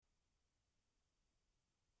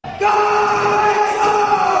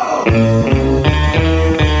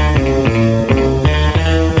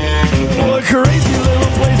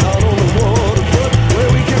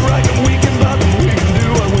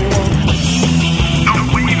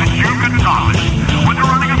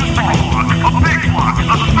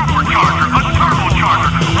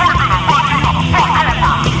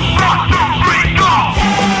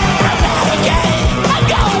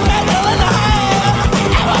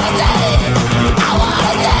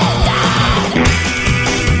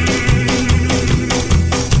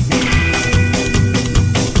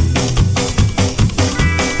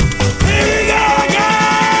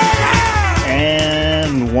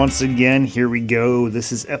Once again, here we go.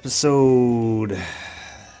 This is episode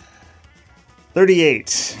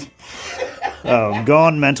 38 of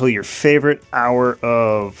Gone Mental, your favorite hour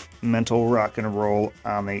of mental rock and roll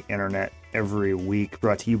on the internet every week.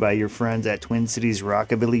 Brought to you by your friends at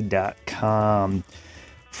TwinCitiesRockabilly.com.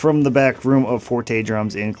 From the back room of Forte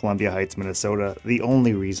Drums in Columbia Heights, Minnesota. The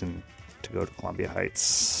only reason to go to Columbia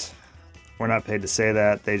Heights. We're not paid to say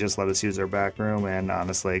that. They just let us use their back room, and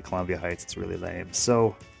honestly, Columbia Heights is really lame.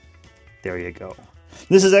 So, there you go.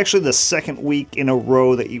 This is actually the second week in a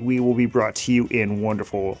row that we will be brought to you in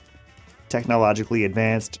wonderful, technologically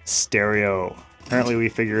advanced stereo. Apparently, we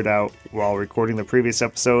figured out while recording the previous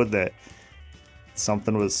episode that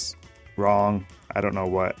something was wrong. I don't know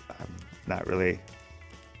what. I'm not really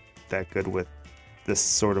that good with this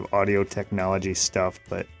sort of audio technology stuff,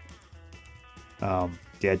 but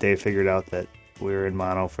yeah, Dave figured out that we were in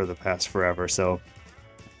mono for the past forever. So,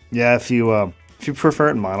 yeah, if you prefer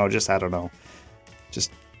it in mono, just, I don't know,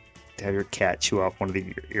 just have your cat chew off one of the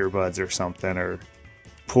earbuds or something, or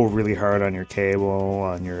pull really hard on your cable,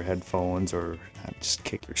 on your headphones, or just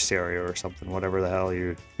kick your stereo or something, whatever the hell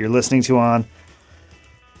you're listening to on.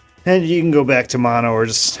 And you can go back to mono, or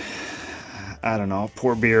just, I don't know,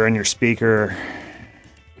 pour beer in your speaker,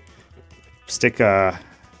 stick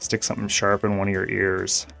something sharp in one of your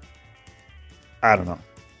ears. I don't know.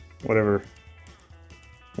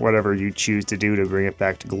 Whatever you choose to do to bring it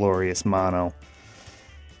back to glorious mono.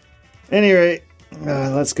 Anyway,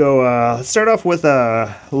 let's go. Let's start off with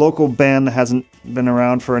a local band that hasn't been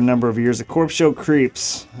around for a number of years. The Corpse Show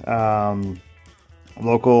Creeps.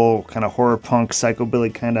 Local kind of horror punk,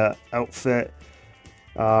 psychobilly kind of outfit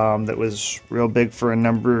that was real big for a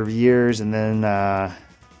number of years. And then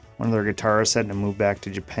one of their guitarists had to move back to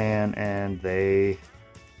Japan, and two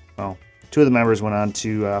of the members went on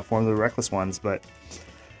to form the Reckless Ones. But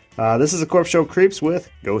this is the Corpse Show Creeps with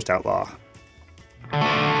Ghost Outlaw.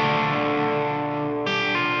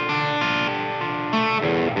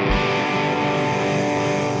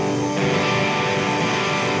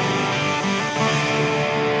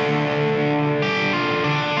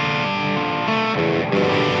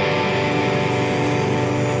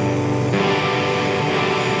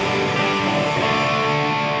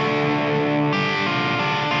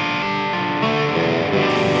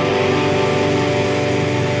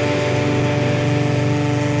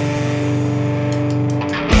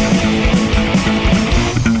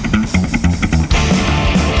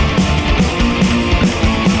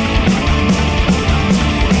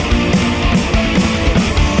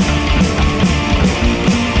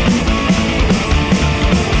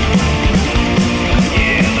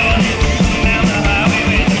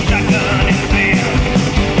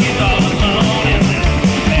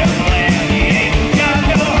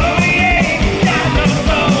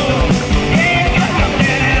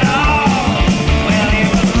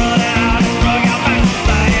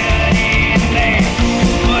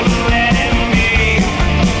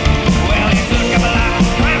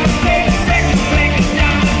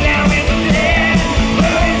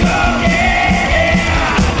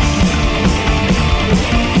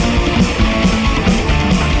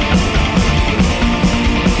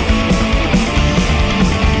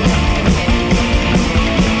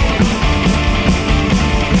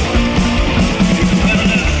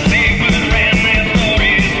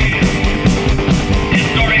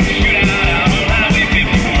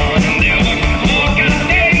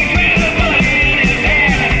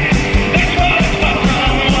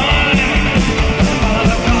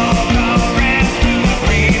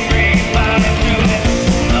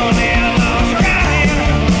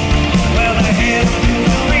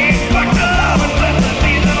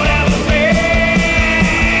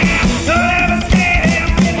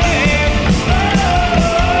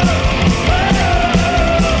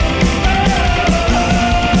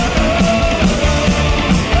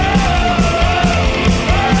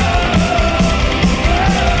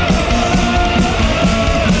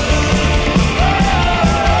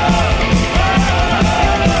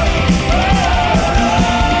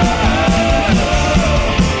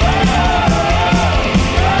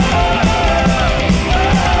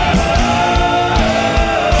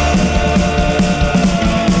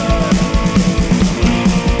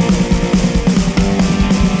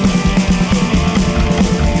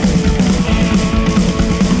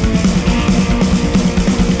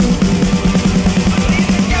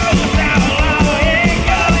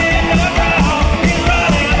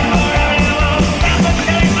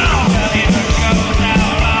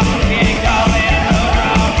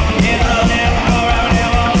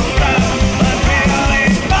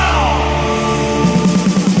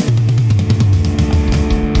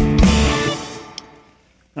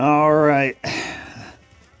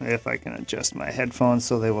 if I can adjust my headphones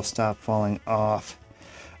so they will stop falling off.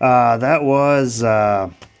 That was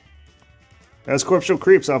Corpse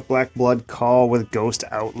Creeps off Black Blood Call with Ghost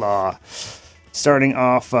Outlaw. Starting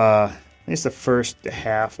off at least the first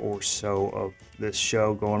half or so of this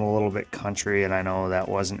show going a little bit country, and I know that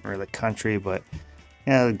wasn't really country, but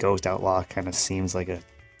yeah, the Ghost Outlaw kind of seems like a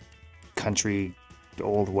country,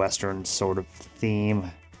 old western sort of theme.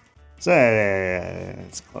 So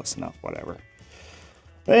it's close enough, whatever.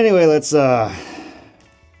 But anyway, let's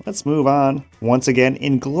move on. Once again,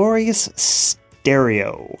 Inglorious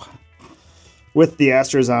Stereo with the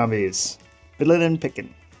Astro Zombies. Fiddlin' and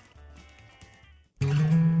pickin'.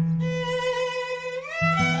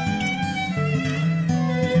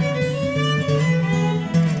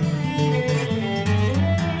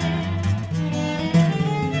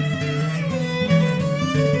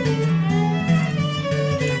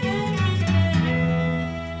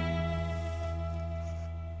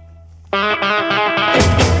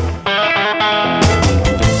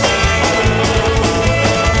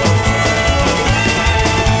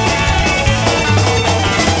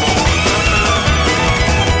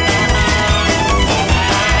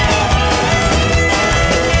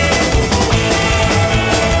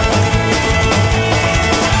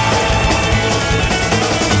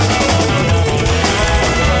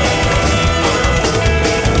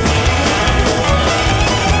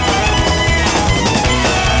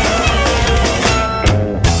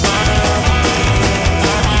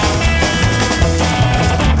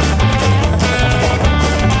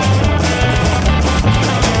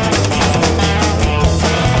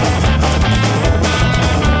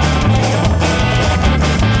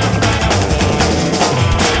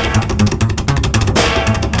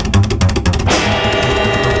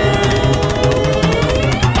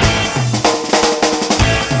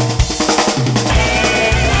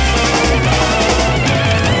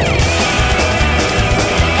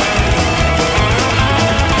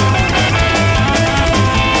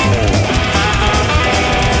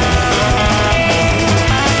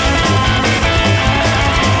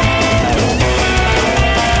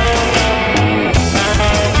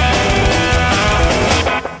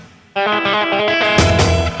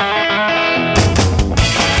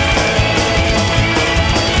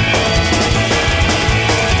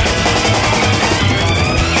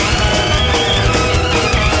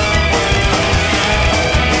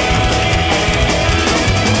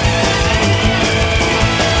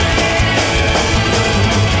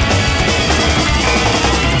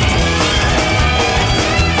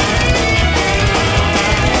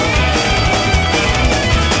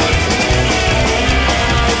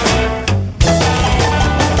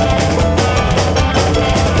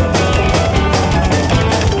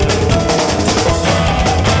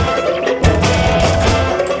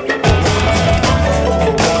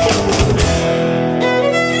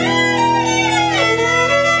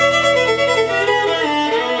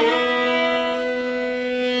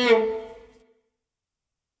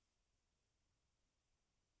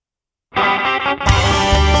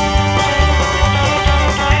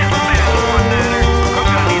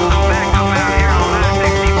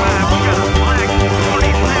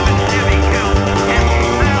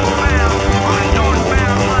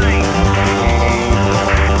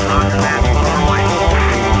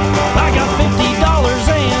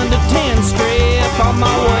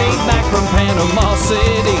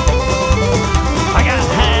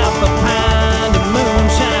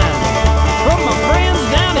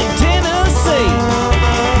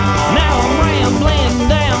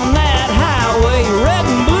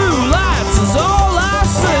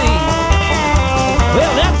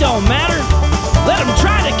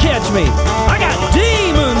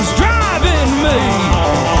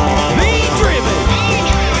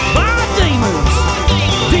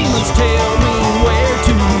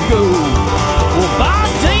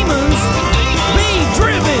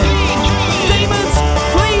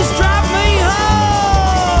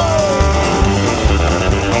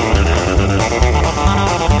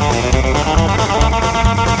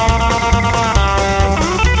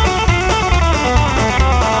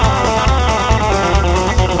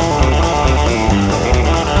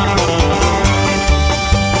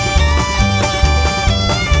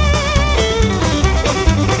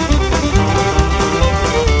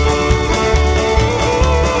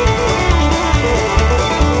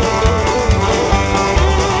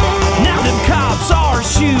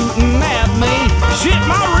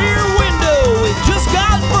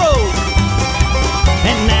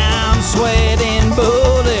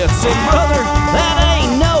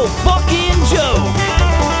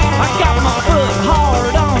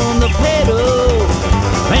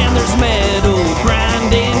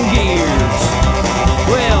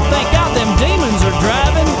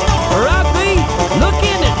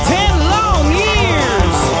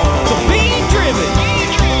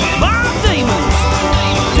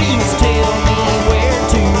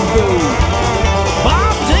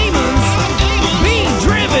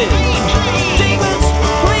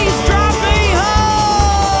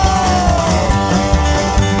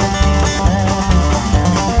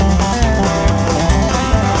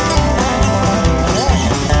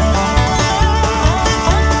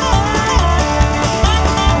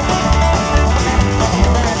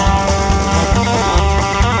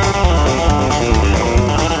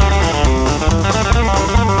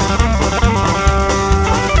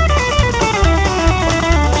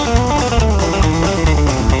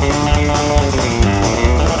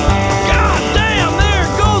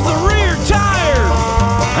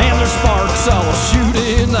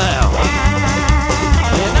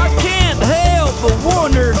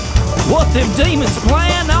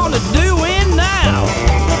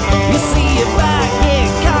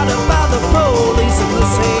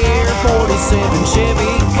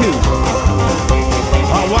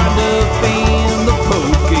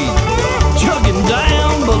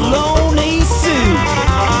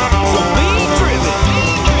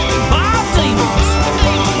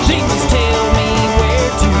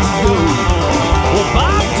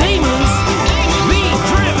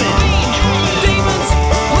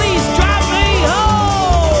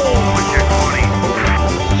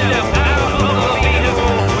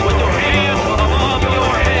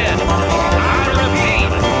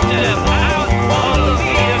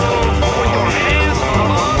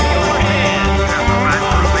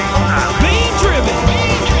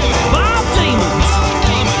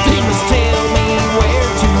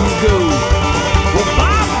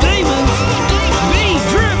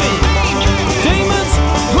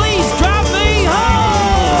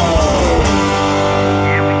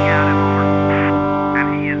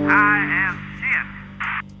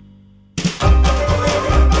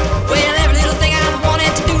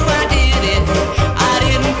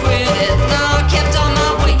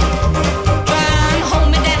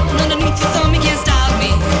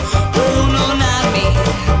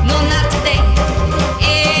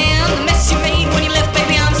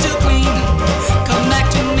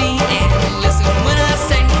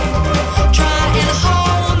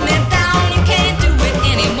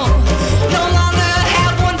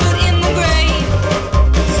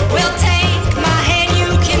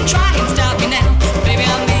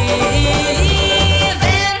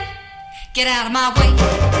 out of my way.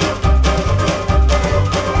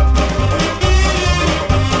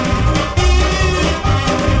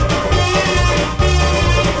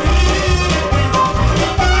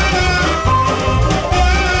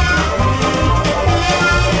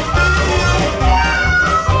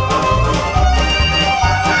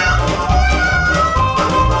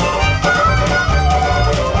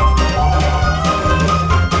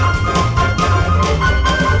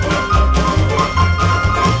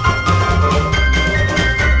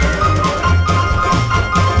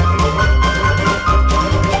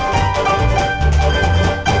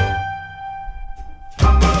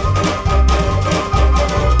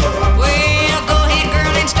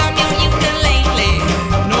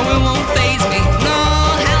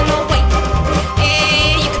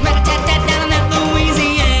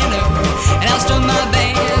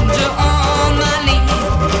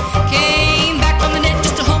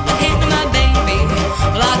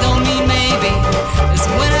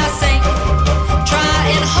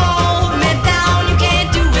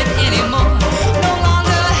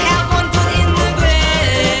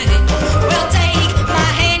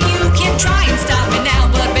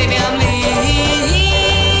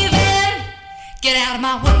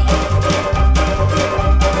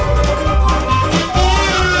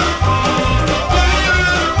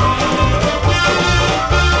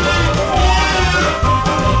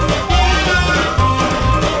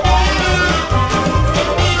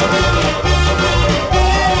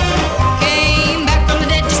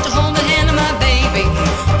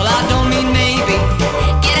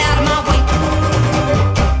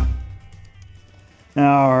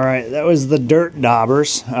 Was the Dirt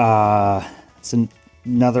Daubers. It's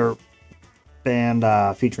another band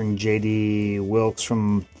featuring J.D. Wilkes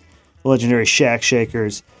from the legendary Shack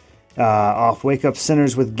Shakers. Off Wake Up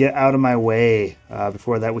Sinners with Get Out of My Way.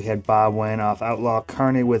 Before that we had Bob Wayne off Outlaw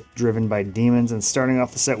Carney with Driven by Demons. And starting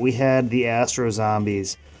off the set we had the Astro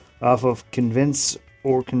Zombies off of Convince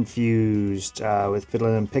or Confused with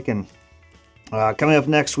Fiddlin' and Pickin'. Coming up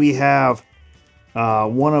next we have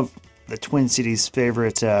one of the Twin Cities'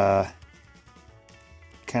 favorite kind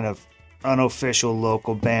of unofficial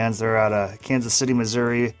local bands. They're out of Kansas City,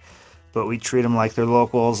 Missouri, but we treat them like they're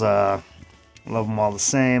locals. Love them all the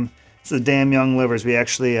same. It's the Damn Young Livers. We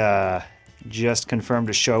actually just confirmed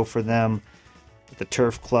a show for them at the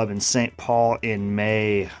Turf Club in St. Paul in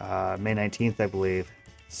May 19th, I believe.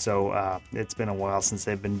 So it's been a while since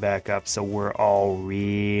they've been back up, so we're all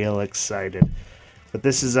real excited. But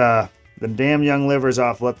this is the Damn Young Livers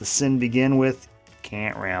off Let the Sin Begin with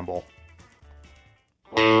Can't Ramble.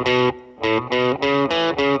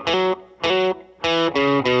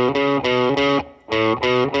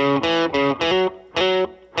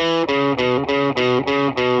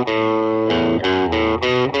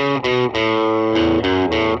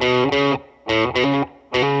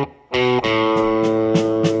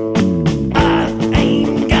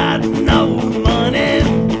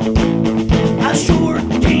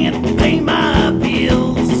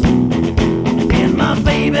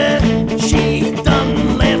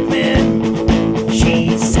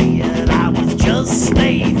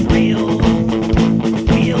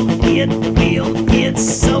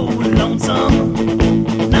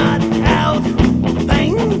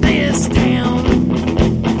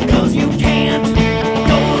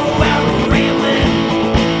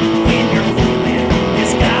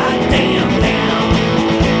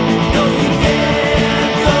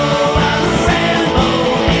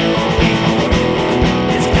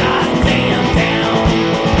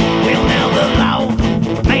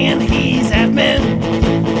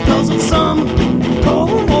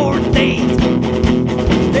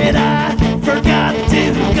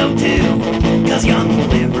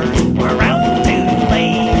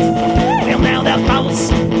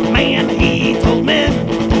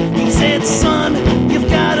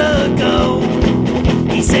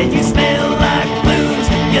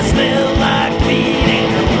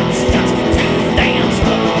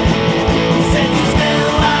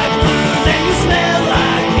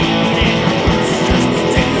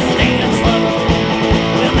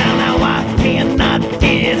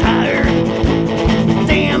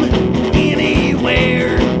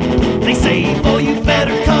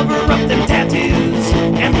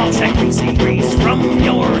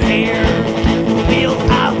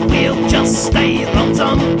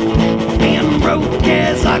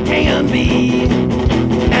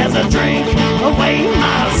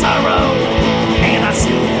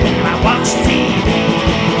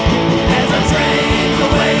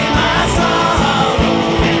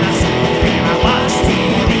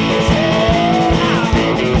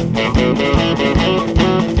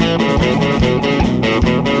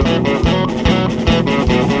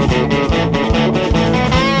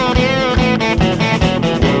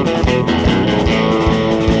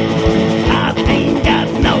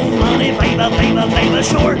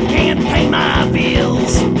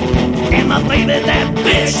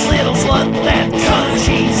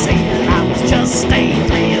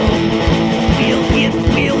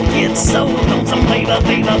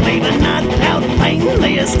 baby, not out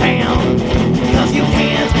Langley's town. Cause you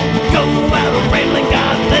can't go out rambling,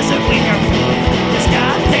 God bless it, when you're from this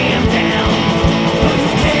goddamn town. You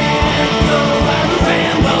can't go out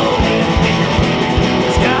rambling when you're from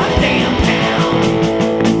this goddamn town.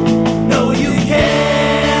 No, you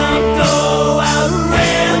can't go out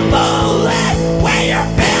rambling when you're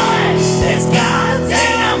feeling this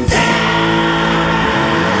goddamn town.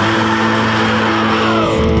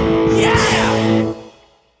 Yeah!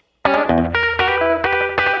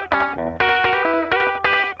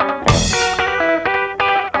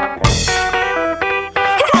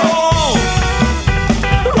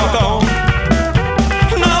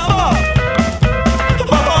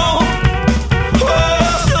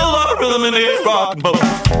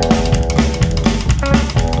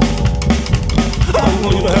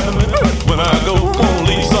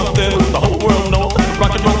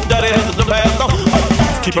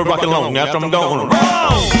 Keep it rocking long after I'm gone. Roll!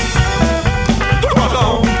 Rock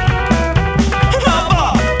on.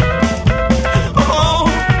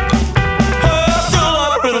 Still a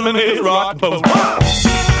lot of rhythm in his rock boat.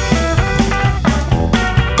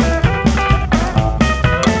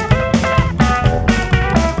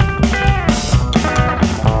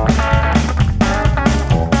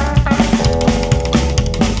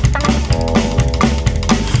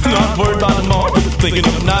 Not worried about tomorrow, thinking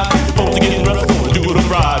of the night. Supposed to get dressed for do it a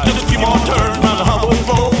ride. Just a few more turns around the highway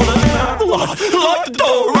floor for the night. Lock the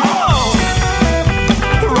door. Roll!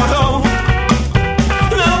 Rock on.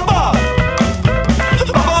 Now bop.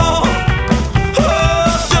 Bop on.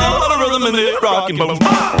 Still a lot of rhythm in this rockin' boat.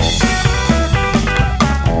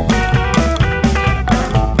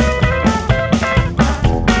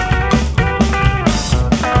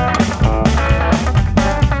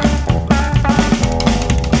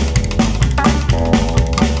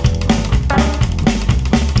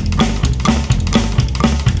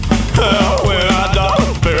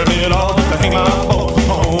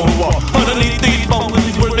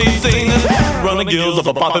 Gills of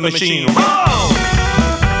a poppin' machine. Roll! Rock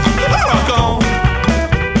on.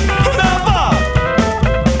 Now bop.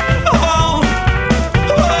 Bop on.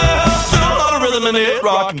 Well, still a lot of rhythm in it,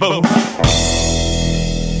 rockin' boat.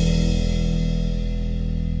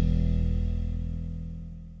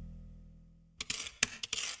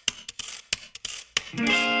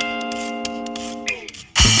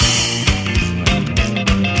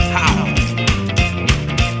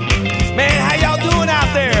 Man, how y'all doing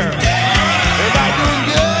out there? Everybody doing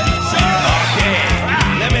good? Okay,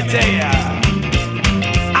 let me tell ya.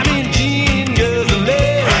 I'm in Gene Guzzle,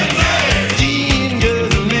 Gene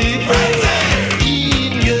Guzzle,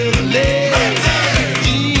 Gene Guzzle,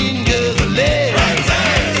 Gene Guzzle.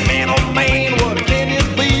 Man, oh man, what can it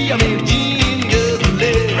be? I'm in Gene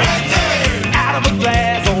Guzzle. Out of a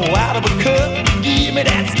glass, oh, out of a cup. Give me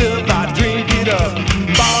that stuff, I drink it up.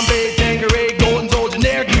 Bombay, Tanqueray, Golden Soldier,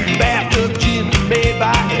 generic, bathtub gin made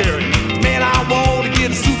by Harry. Man, I want to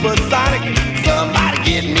get a supersonic. Somebody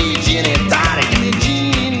get me gin and tonic. Give me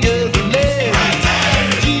Gene Guzzle,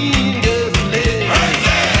 Gene Guzzle,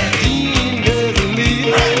 Gene Guzzle,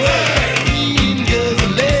 Gene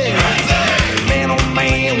Guzzle. Man, oh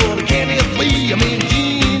man, what can it be? I mean,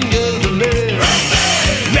 Gene Guzzle.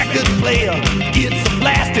 Record player gets a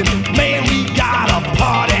blasting. Man, we got a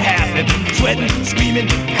party happening. Sweating, screaming,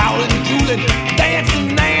 howling, drooling,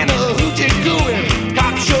 dancing, and a hoochie cooing.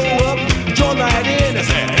 Cops show up, join right in and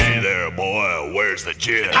say, "Hey there, boy, where's the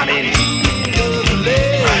gin?" I mean, Gene Guzzle,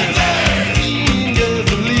 Gene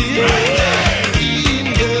Guzzle,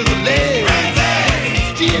 Gene Guzzle,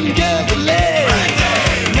 Gene Guzzle.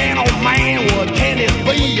 Man, oh man, what can it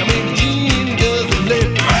be? I mean, Gene Guzzle.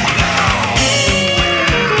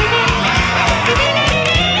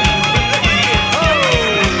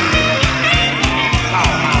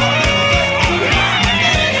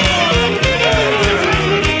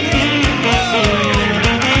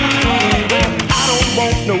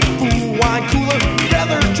 No fool wine cooler,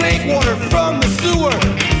 rather drink water from the sewer.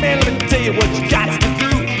 Man, let me tell you what you got to do.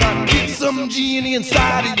 Gotta get some genie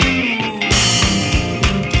inside of you.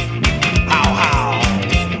 How?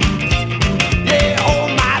 Yeah, oh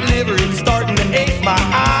my liver, it's starting to ache. My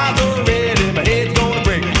eyes are red and my head's gonna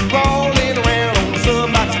break. Crawling around on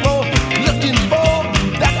somebody's floor, looking for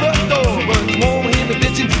that front door. But won't hear me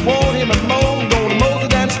bitching, won't hear me moan. Gonna mow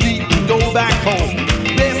down the street and go back home.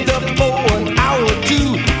 Rest up for an hour or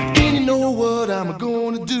two. Then you know what I'm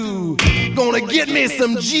gonna do. Gonna get me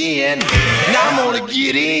some gin. Now I'm gonna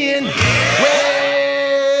get in.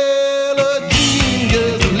 Well, a Gene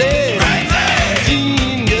Guzzle,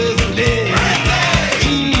 Gene Guzzle,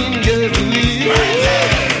 Gene Guzzle,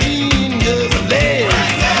 Gene Guzzle.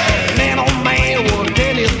 Man, oh man, what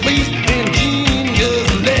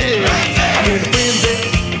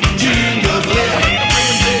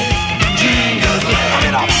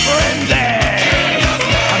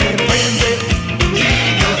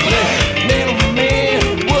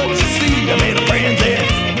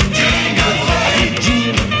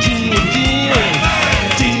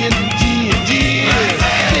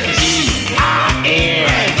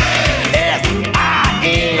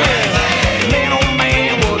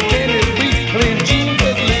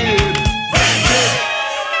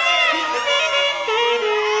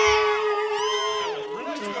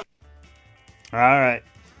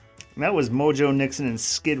And that was Mojo Nixon and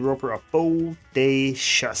Skid Roper, A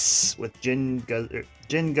Bodacious with Gin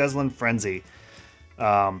Guzzlin' Frenzy.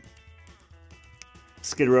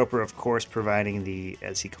 Skid Roper, of course, providing the,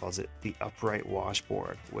 as he calls it, the upright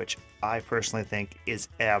washboard, which I personally think is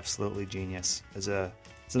absolutely genius. As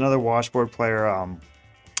another washboard player,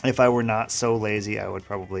 if I were not so lazy, I would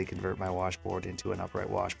probably convert my washboard into an upright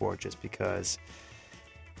washboard just because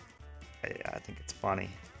I think it's funny.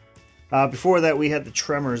 Before that, we had the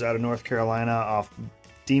Tremors out of North Carolina off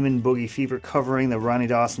Demon Boogie Fever covering the Ronnie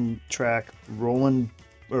Dawson track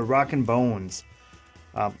Rockin' Bones.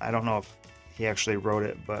 I don't know if he actually wrote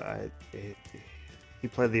it, but he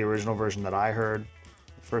played the original version that I heard,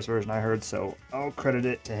 the first version I heard, so I'll credit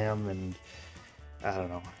it to him, and I don't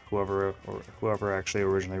know, whoever actually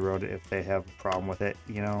originally wrote it, if they have a problem with it,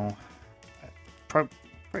 you know, probably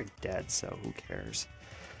dead, so who cares.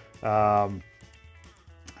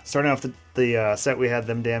 Starting off the set, we had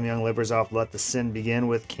Them Damn Young Livers off Let the Sin Begin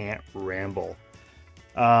with Can't Ramble.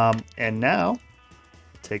 And now,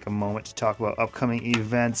 take a moment to talk about upcoming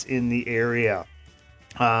events in the area.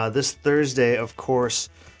 This Thursday, of course,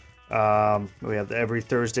 we have the Every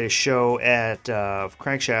Thursday show at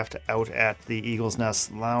Crankshaft out at the Eagle's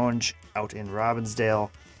Nest Lounge out in Robbinsdale.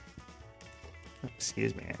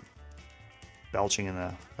 Excuse me, I'm belching in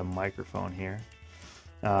the microphone here.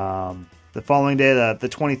 The following day, the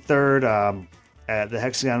 23rd, at the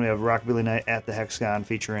Hexagon, we have Rockabilly Night at the Hexagon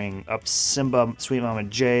featuring Up Simba, Sweet Mama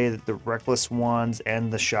J, the Reckless Ones, and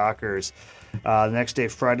the Shockers. The next day,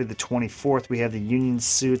 Friday the 24th, we have the Union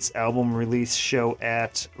Suits album release show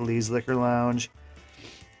at Lee's Liquor Lounge.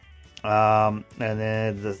 And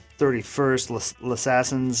then the 31st,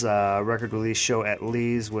 L'Assassins record release show at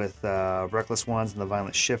Lee's with Reckless Ones and the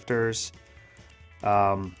Violent Shifters.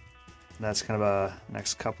 That's kind of a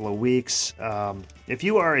next couple of weeks. If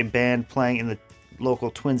you are a band playing in the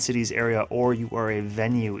local Twin Cities area, or you are a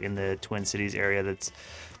venue in the Twin Cities area that's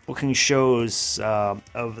booking shows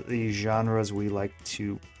of the genres we like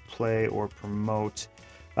to play or promote,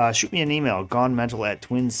 shoot me an email,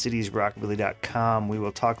 gonemental@twincitiesrockabilly.com. We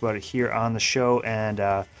will talk about it here on the show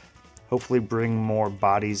and hopefully bring more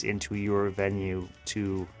bodies into your venue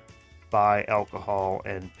to buy alcohol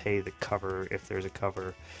and pay the cover if there's a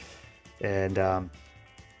cover. And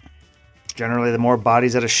generally, the more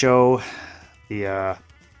bodies at a show, the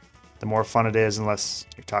more fun it is. Unless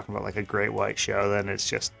you're talking about like a Great White show, then it's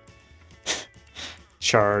just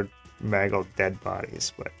charred, mangled, dead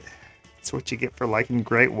bodies. But it's what you get for liking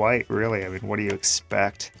Great White, really. I mean, what do you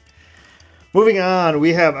expect? Moving on,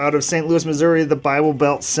 we have out of St. Louis, Missouri, the Bible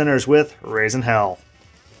Belt Sinners with Raising Hell.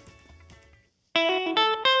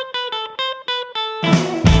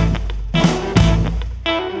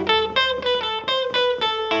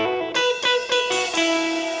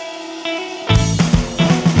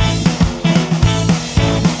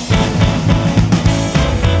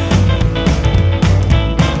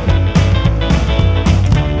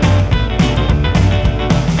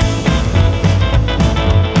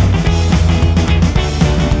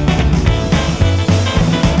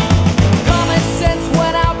 Common sense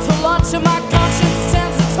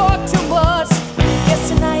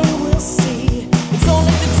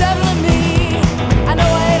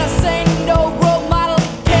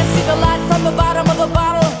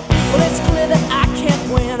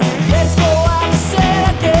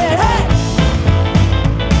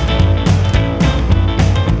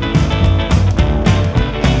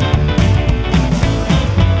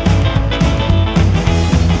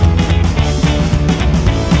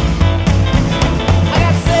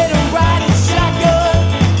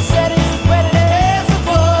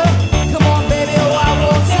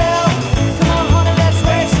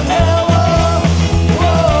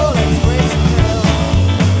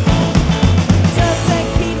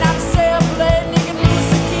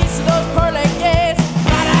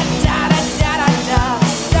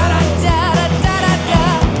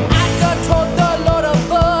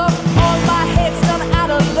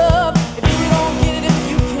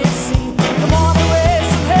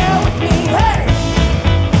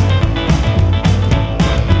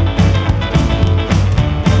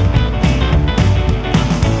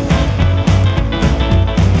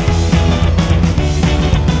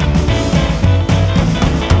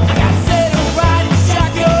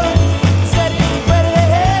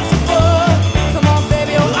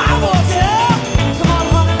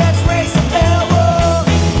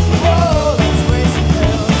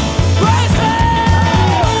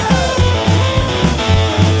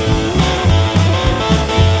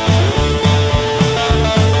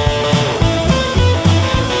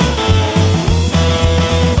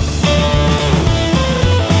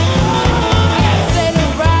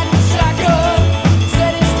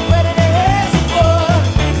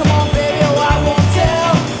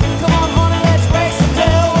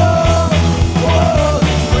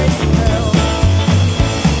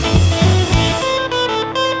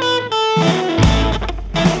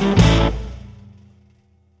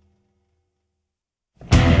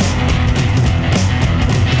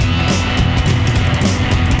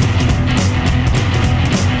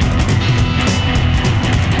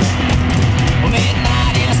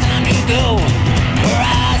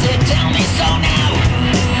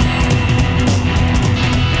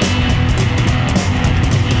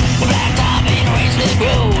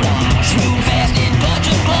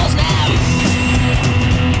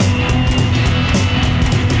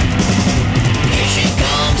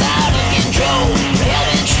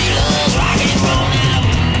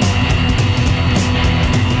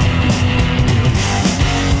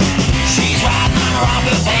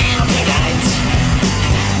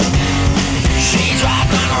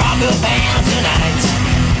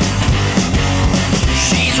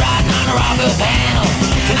rocker panel.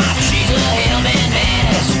 Tonight she's a hell-bent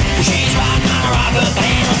menace. She's riding on a rocker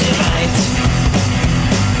panel tonight.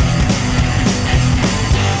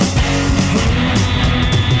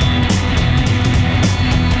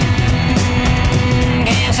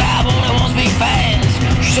 Can't stop, only wants to be fast.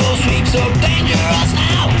 She's so sweet, so dangerous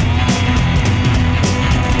now.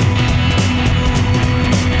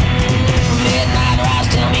 Midnight rise,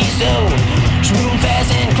 tell me so. She's moving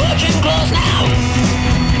fast and clutching close now.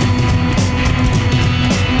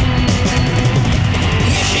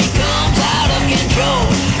 Here she comes out of control.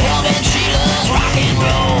 Hell-bent Sheila's rock and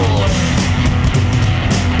roll.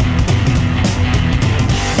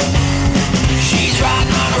 She's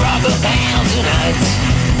riding on a rocker panel tonight.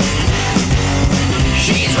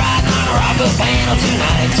 She's riding on a rocker panel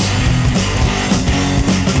tonight.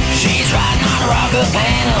 She's riding on a rocker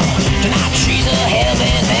panel. Tonight she's a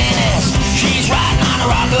hell-bent menace. She's riding on a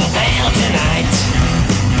rocker panel tonight.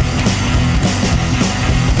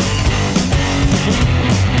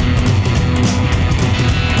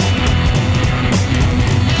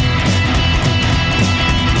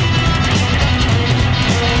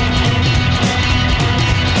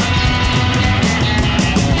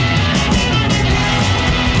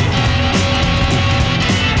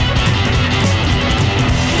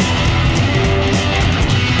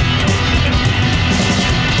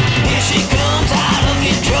 Here she comes out of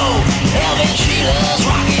control. Hell-bent Sheila's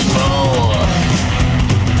rock and roll.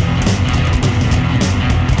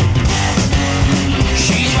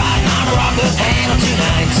 She's riding on a rocker panel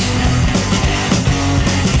tonight.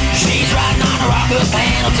 She's riding on a rocker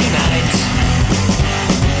panel tonight.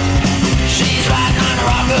 She's riding on a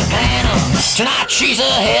rocker panel. Tonight she's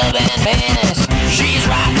a hell-bent menace. She's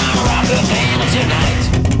riding on a rocker panel tonight.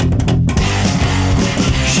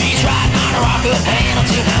 She's riding on a rocker panel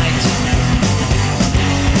tonight.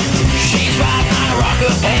 She's riding on a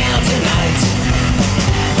rocker panel tonight.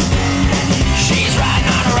 She's riding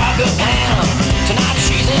on a rocker panel. Tonight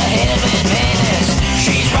she's a hell-bent menace.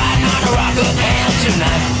 She's riding on a rocker panel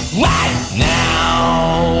tonight. Right now.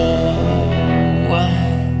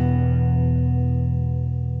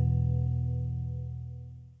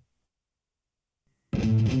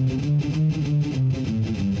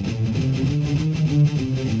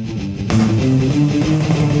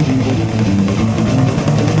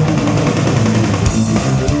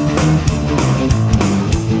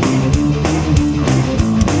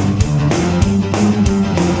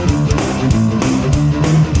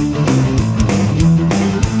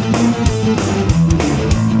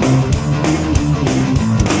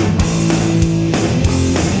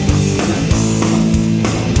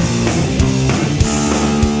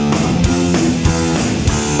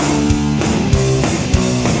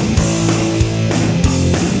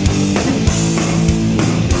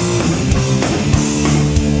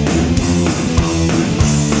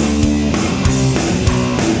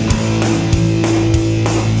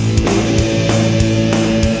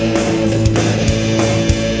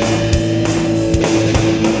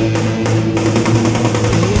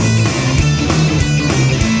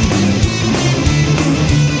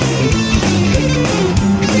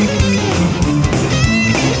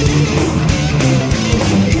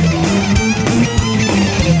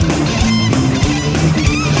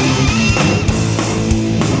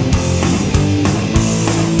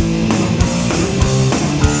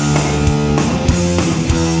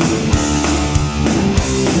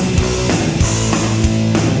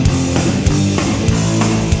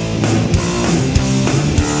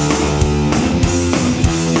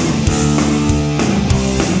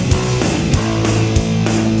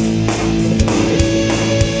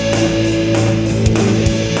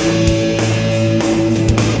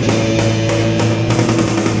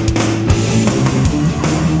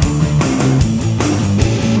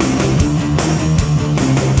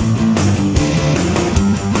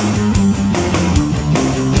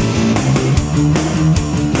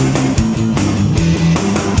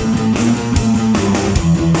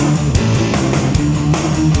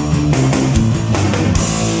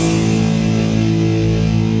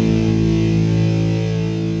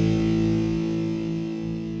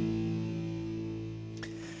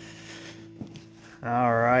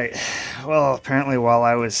 All right. Well, apparently while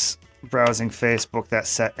I was browsing Facebook, that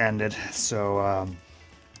set ended. So,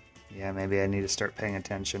 yeah, maybe I need to start paying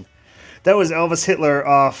attention. That was Elvis Hitler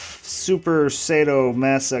off Super Sado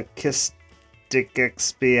Masochistic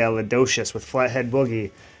Expialidocious with Flathead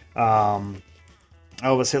Boogie.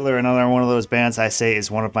 Elvis Hitler, another one of those bands I say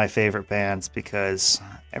is one of my favorite bands because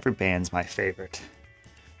every band's my favorite.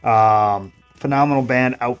 Phenomenal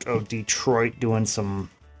band out of Detroit doing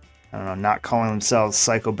some, I don't know, not calling themselves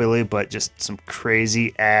psychobilly, but just some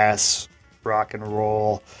crazy ass rock and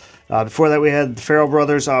roll. Before that, we had the Farrell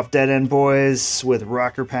Brothers off Dead End Boys with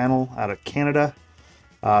Rocker Panel out of Canada.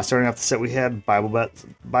 Starting off the set, we had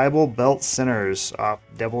Bible Belt Sinners off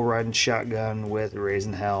Devil Riding Shotgun with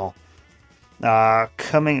Raising Hell.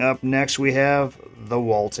 Coming up next, we have the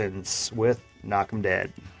Waltons with Knock 'em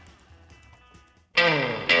Dead.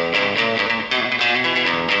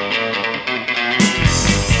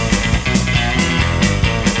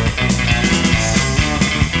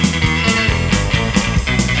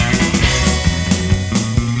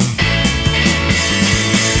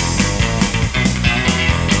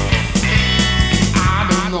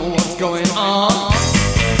 Going on.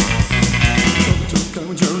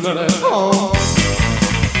 Oh.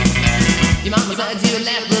 Your mama said you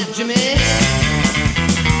left with Jimmy.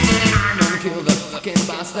 I'm gonna kill the fucking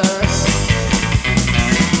bastard.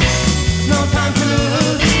 No time to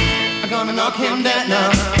lose. I'm gonna knock him dead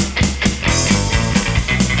now.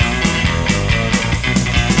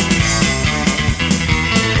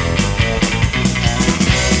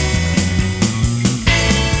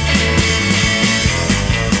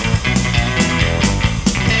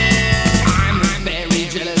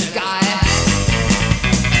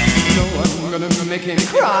 Make him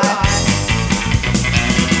cry.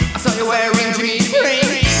 I saw you wearing Jimmy's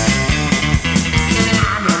ring.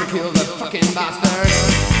 I'm gonna kill the fucking bastard.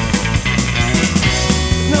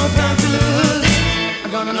 No time to lose.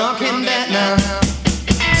 I'm gonna knock him dead now.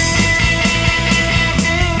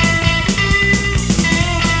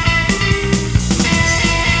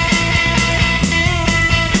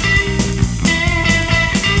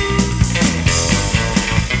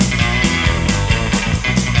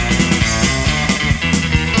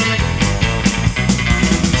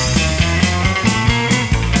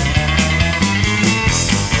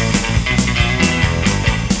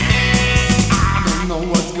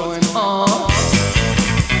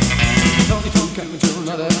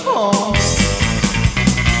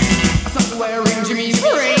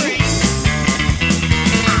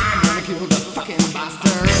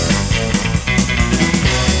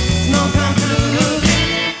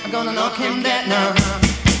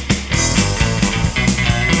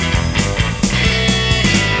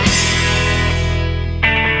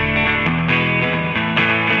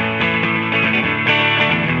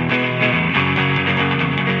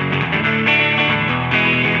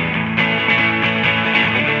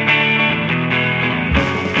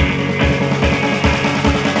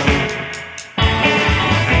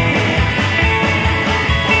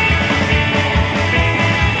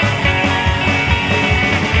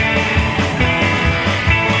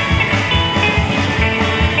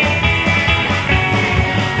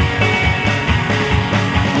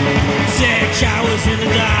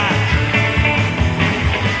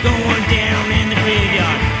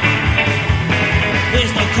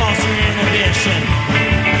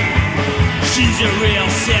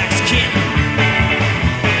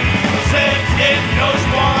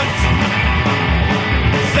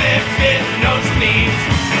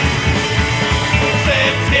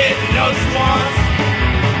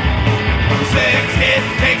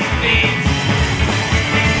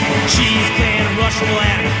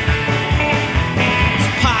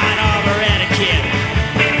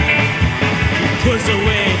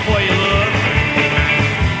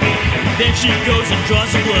 She goes and draws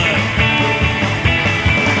some blood.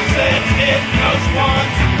 Sex hit knows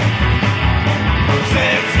wants.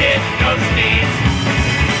 Sex hit knows needs.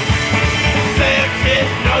 Sex hit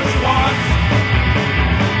knows wants.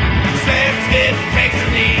 Sex hit takes her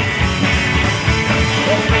needs.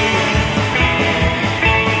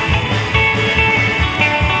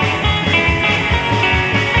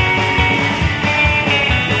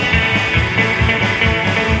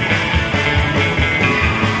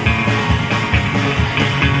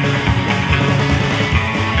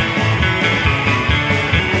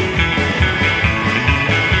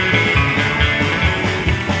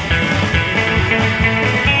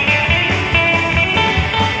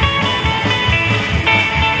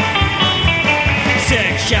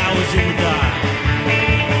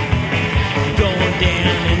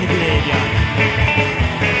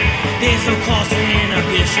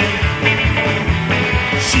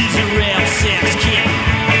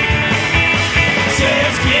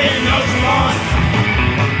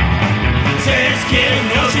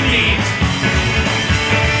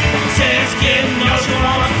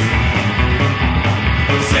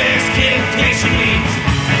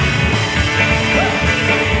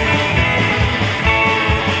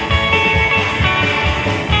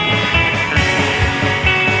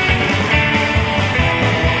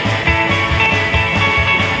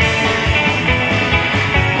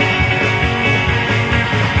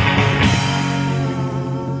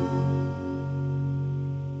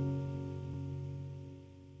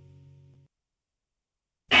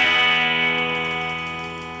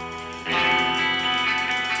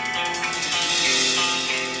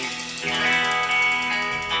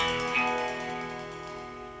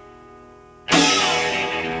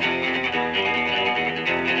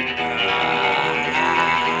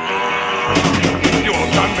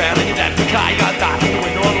 around and you dance the car, you got that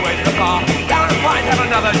window all the way to the bar. Down and find have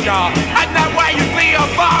another jar. And that way you see your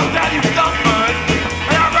bar, tell you something.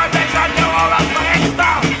 And I wrote that shot, do all that fucking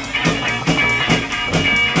stuff.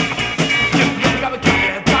 Just pick up a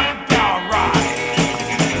copy and turn it down right.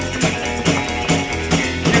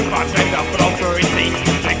 You might take up an authority.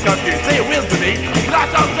 Take up you, see it will to me.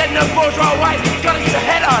 Last time setting the bourgeois way, gotta get the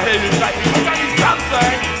head out here, you say. I'm gonna do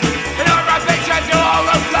something. And I wrote that shot, do all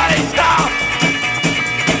that bloody stuff.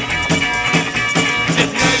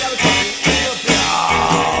 Just pick up a copy and turn it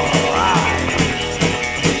down right.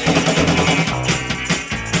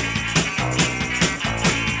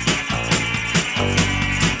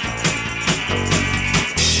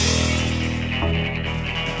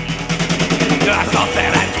 I thought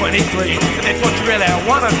that at 23, and that's what you really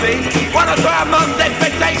wanna be. Wanna throw a mum's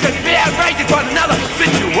expectations, be outrageous on another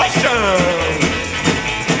situation.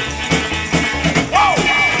 Whoa!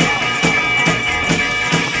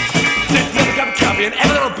 Just pick up a copy and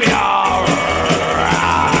everything'll be alright.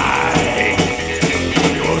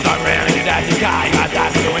 You all start round and get out your car, you got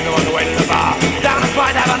that through the window on the way to the bar. Down and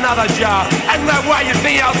find have another jar, and that way you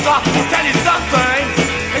see yourself, I'll tell you something.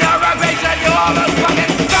 And you're rubbish and you all the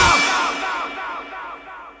fucking stuff.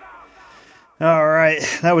 All right,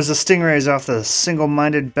 that was the Stingrays off the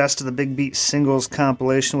Single-Minded Best of the Big Beat Singles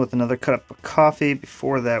compilation with another Cup of Coffee.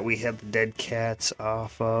 Before that, we had the Dead Cats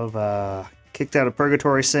off of Kicked Out of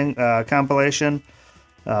Purgatory compilation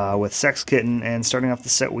with Sex Kitten. And starting off the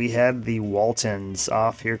set, we had the Waltons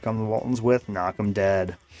off Here Come the Waltons with Knock 'em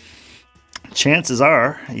Dead. Chances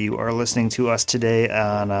are you are listening to us today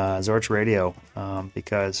on Zorch Radio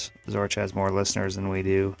because Zorch has more listeners than we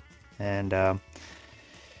do. And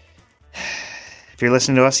if you're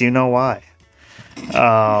listening to us, you know why.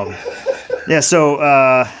 So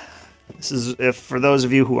this is for those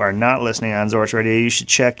of you who are not listening on Zorch Radio, you should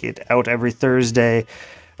check it out every Thursday,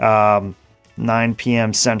 9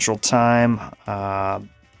 p.m. Central Time.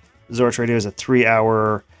 Zorch Radio is a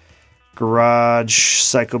 3-hour garage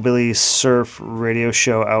psychobilly surf radio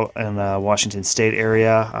show out in the Washington State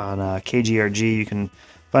area on KGRG. You can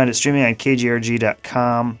find it streaming on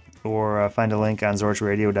kgrg.com or find a link on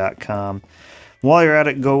zorchradio.com. While you're at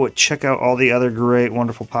it, go check out all the other great,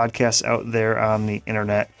 wonderful podcasts out there on the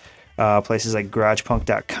internet. Places like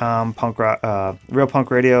garagepunk.com,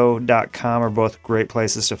 realpunkradio.com are both great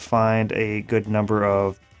places to find a good number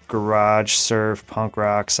of garage, surf, punk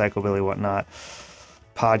rock, psychobilly, whatnot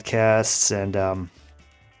podcasts. And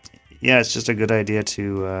it's just a good idea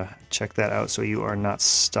to check that out so you are not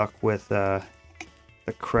stuck with the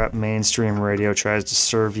crap mainstream radio tries to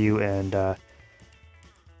serve you, and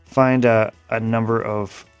find a number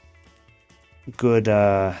of good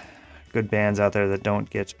bands out there that don't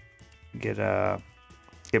get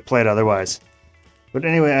played otherwise. But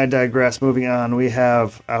anyway, I digress. Moving on, we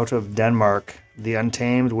have out of Denmark, The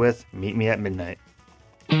Untamed with Meet Me at Midnight.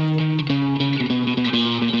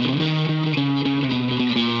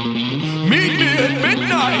 Meet me at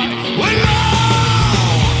midnight.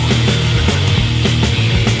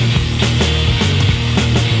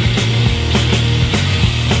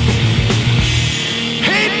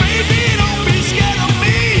 Hey baby, don't be scared of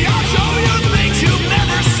me. I'll show you things you've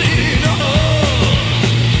never seen.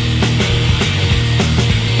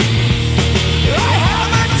 I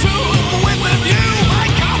have a tomb with a view. My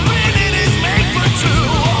coffin, it is made for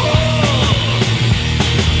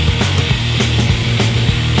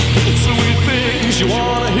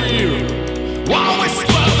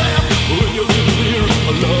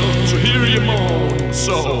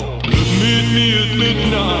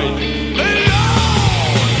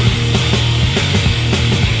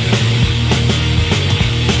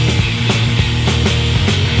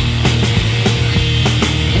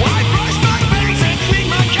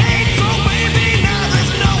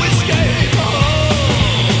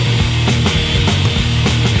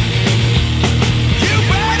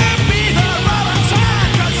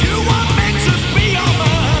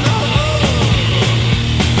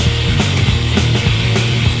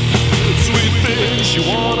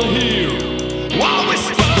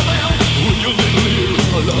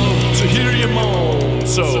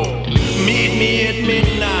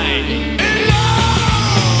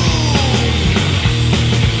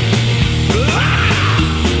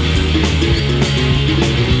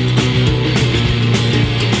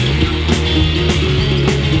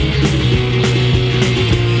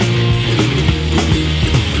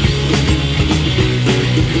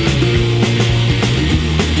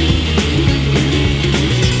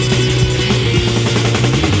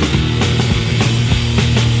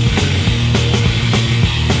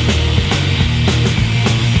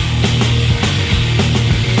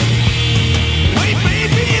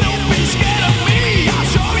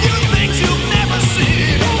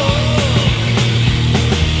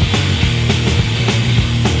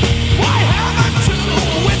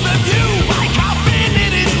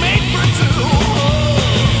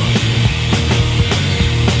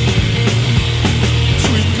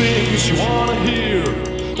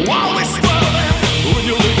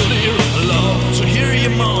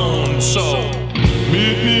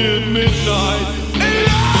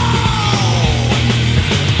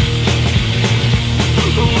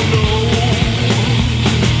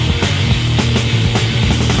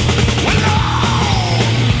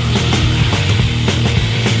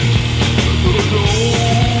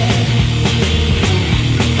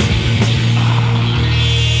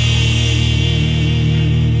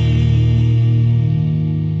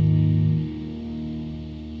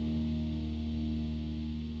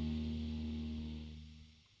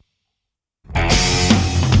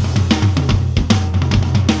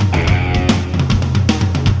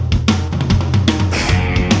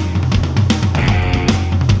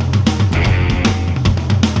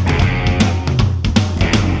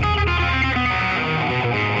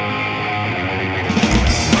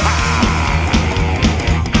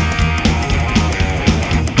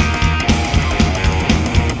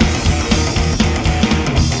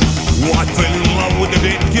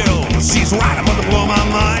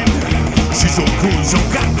so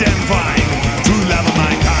goddamn fine. True love of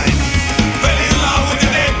my kind. Fell in love with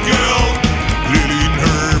a dead girl, clearly in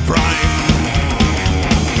her prime.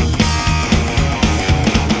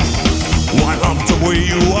 Oh, I love the way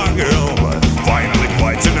you are, girl. Finally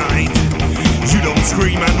quite tonight. You don't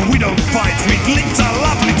scream and we don't fight. Sweet lips are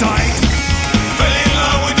lovely tight. Fell in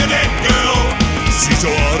love with a dead girl. She's so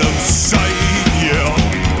out of sight, yeah.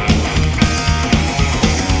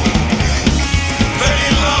 Fell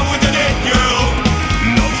in love with a dead girl.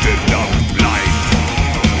 Loved it down blind.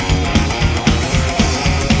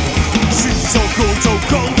 She's so cold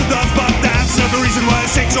to dust, but that's not the reason why I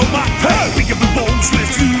shake so much. Hey, pick up the bones,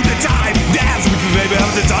 let's do the time. Dance with me, baby,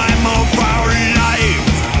 have the time of our life.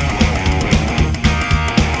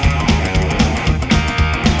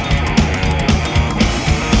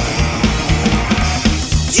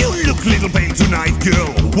 You look little pale tonight,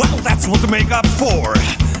 girl. Well, that's what the makeup's for.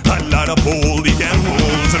 I light up all the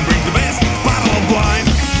candles and bring the best bottle of wine.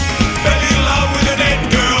 Fell in love with a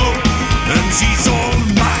dead girl, and she's all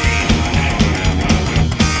mine.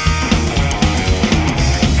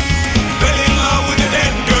 Fell in love with a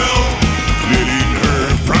dead girl, clearly in her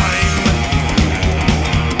prime.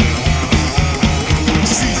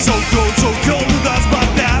 She's so cold with us, but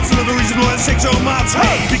that's not the reason why I shake so much.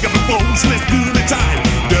 Hey, pick up the phones, let's do the time.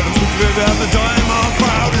 Dance with me at the time of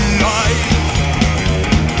our life.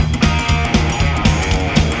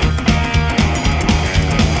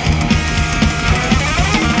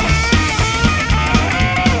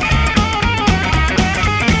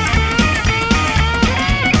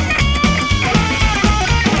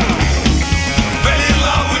 Fell in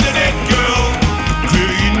love with a dead girl,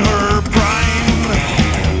 clearly in her prime.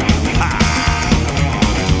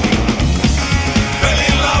 Fell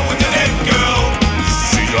in love with a dead girl,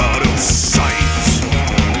 she's out of sight.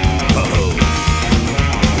 Oh.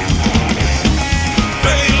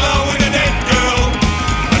 Fell in love with a dead girl,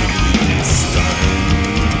 and this time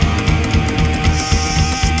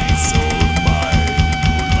she's all mine.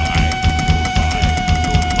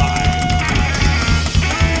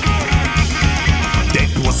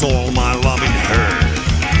 That was all my love in her.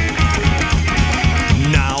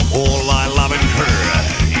 Now all I love in her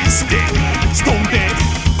is dead. Stone dead,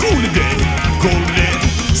 cool dead, cold dead,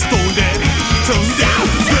 stone dead, stone dead,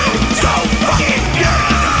 dead, so fucking dead.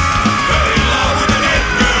 Fell in love with a dead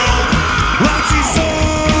girl, and she's all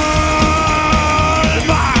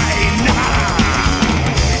mine.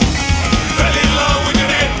 Fell in love with a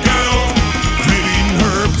dead girl, clearly in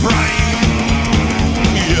her prime.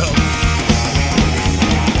 Yeah.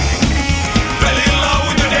 Fell in love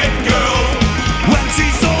with a dead girl, when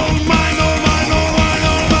she's all mine, all mine, all mine,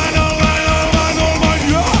 all mine, all mine, all mine, all mine,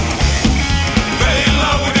 yeah. Fell in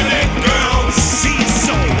love with a dead girl, she's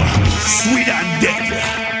so sweet and dead.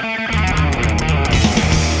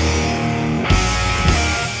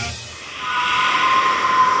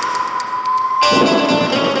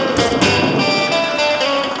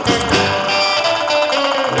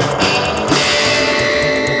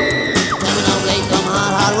 Coming home late from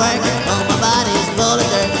hard work. Oh, my body's full of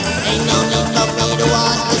dirt. Ain't no need for me to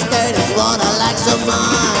wash this dirt. It's what I like so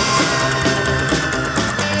much.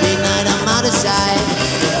 Tonight I'm out of sight.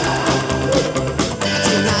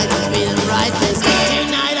 Tonight I'm feeling right.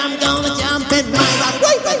 Tonight I'm gonna jump in my rock.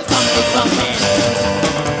 Wait, comfy, comfy.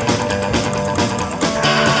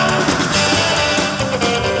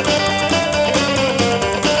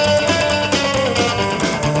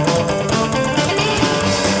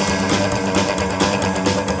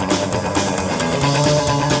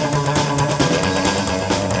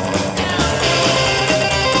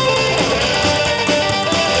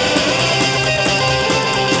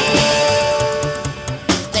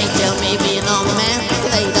 They tell me being on the man,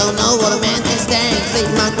 they don't know what a man can stand. See,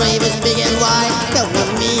 my grave is big and wide. Come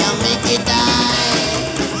with me, I'll make you die.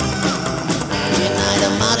 Tonight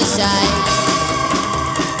I'm out of sight.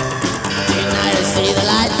 Tonight I see the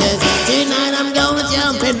light. 'Cause tonight I'm gonna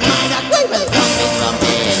jump in my rock. Wait, comfy, comfy.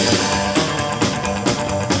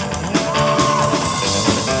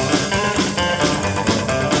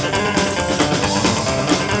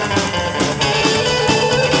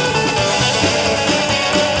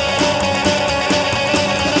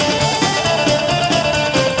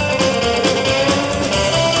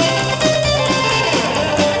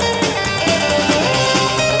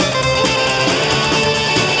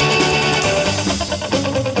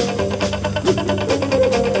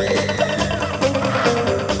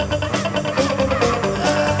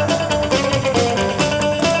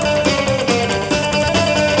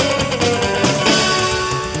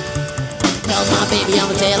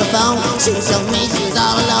 She told me she was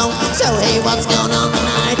all alone. So hey, what's going on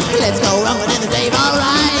tonight? Let's go rumbling in the Dave,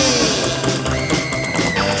 alright.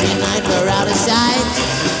 Tonight we're out of sight.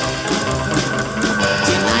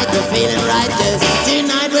 Tonight we're feeling righteous.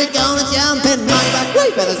 Tonight we're gonna jump in my back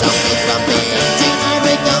way for the zombies bumping. Tonight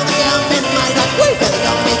we're gonna jump in my back way for the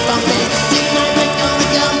zombies bumping. Tonight we're gonna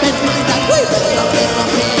jump in my back way for the zombies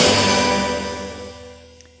bumping.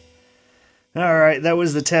 All right, that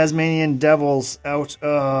was the Tasmanian Devils out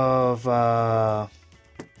of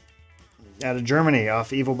Germany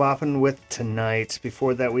off Evil Boppin' with Tonight.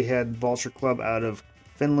 Before that, we had Vulture Club out of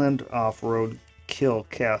Finland off Road Kill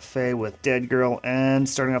Cafe with Dead Girl, and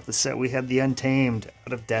starting off the set, we had The Untamed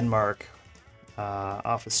out of Denmark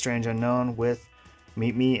off of Strange Unknown with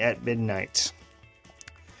Meet Me at Midnight.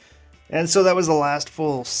 And so that was the last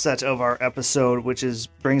full set of our episode, which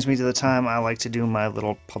brings me to the time I like to do my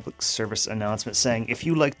little public service announcement saying, if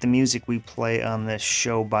you like the music we play on this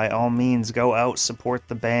show, by all means, go out, support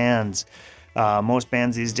the bands. Most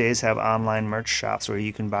bands these days have online merch shops where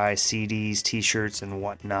you can buy CDs, t-shirts, and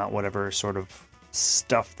whatnot, whatever sort of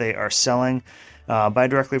stuff they are selling. Buy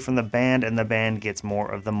directly from the band, and the band gets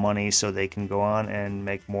more of the money so they can go on and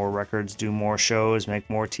make more records, do more shows, make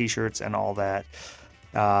more t-shirts, and all that.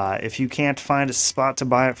 If you can't find a spot to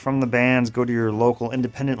buy it from the bands, go to your local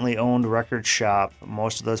independently owned record shop.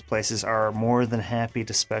 Most of those places are more than happy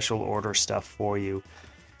to special order stuff for you.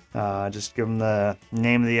 Just give them the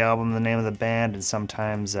name of the album, the name of the band, and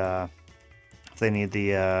sometimes if they need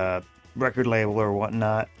the record label or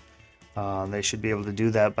whatnot, they should be able to do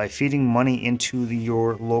that. By feeding money into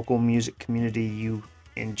your local music community, you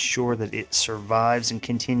ensure that it survives and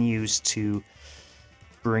continues to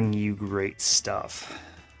bring you great stuff.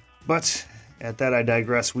 But at that, I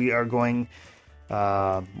digress. We are going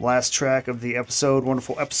last track of the episode,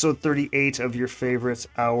 wonderful episode 38 of your favorite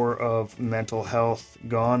hour of mental health,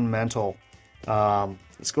 Gone Mental.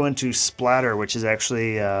 Let's go into Splatter, which is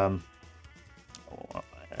actually the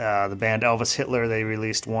band Elvis Hitler. They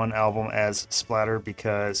released one album as Splatter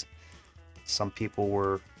because some people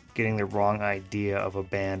were getting the wrong idea of a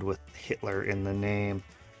band with Hitler in the name.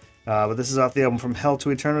 But this is off the album From Hell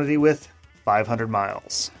to Eternity with 500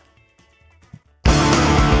 Miles.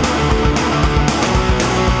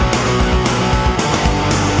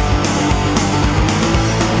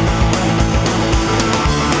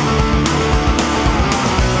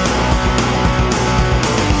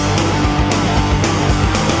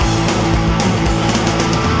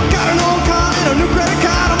 Got an old car and a new credit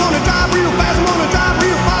card. I'm gonna drive real fast, I'm gonna drive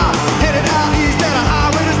real far. Headed out east at a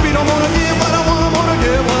high rate of speed. I'm gonna get what I want, I'm gonna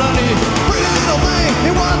get what I need. Pretty little thing,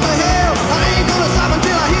 and what the hell? I ain't gonna stop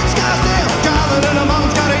until I hit Scottsdale. Driving in the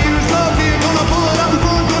mountains, gotta use low gear. Gonna pull it up in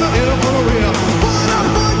front, gonna hit it from the rear. Pull it up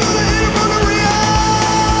in front, gonna hit it from the rear.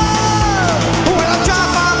 Well, I drive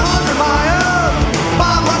 500 miles,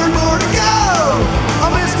 500 more to go. I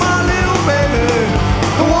miss my little baby,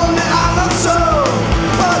 the one that I love so.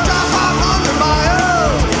 Well, I drive 500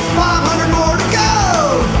 miles, 500 more to go.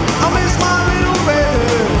 I miss my little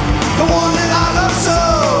baby, the one that I love so.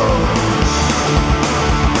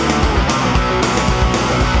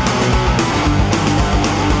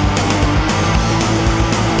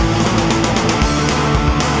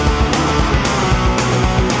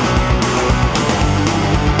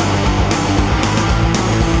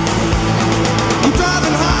 I'm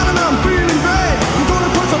driving hard and I'm feeling great. I'm gonna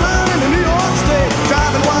cross a line in the New York State.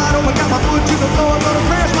 Driving wide open, got my foot to the floor. Gonna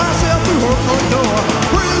crash myself through her front door.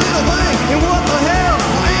 Pretty little thing, and what the hell?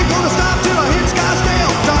 I ain't gonna stop till I hit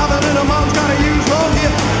Scottsdale. Driving in the mountains, gotta use low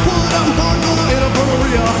gear. Pull it up in front, gonna hit it from the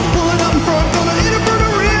rear. Pull it up in front, gonna hit it from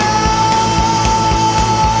the rear.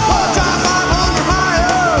 Well, I drive 500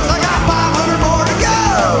 miles, I got 500 more to go.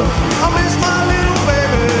 I miss my little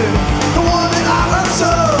baby, the one that I love so.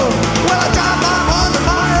 Well, I drive 500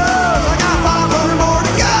 miles, I got 500 more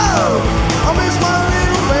to go. I miss my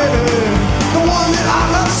little baby, the one that I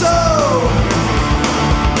love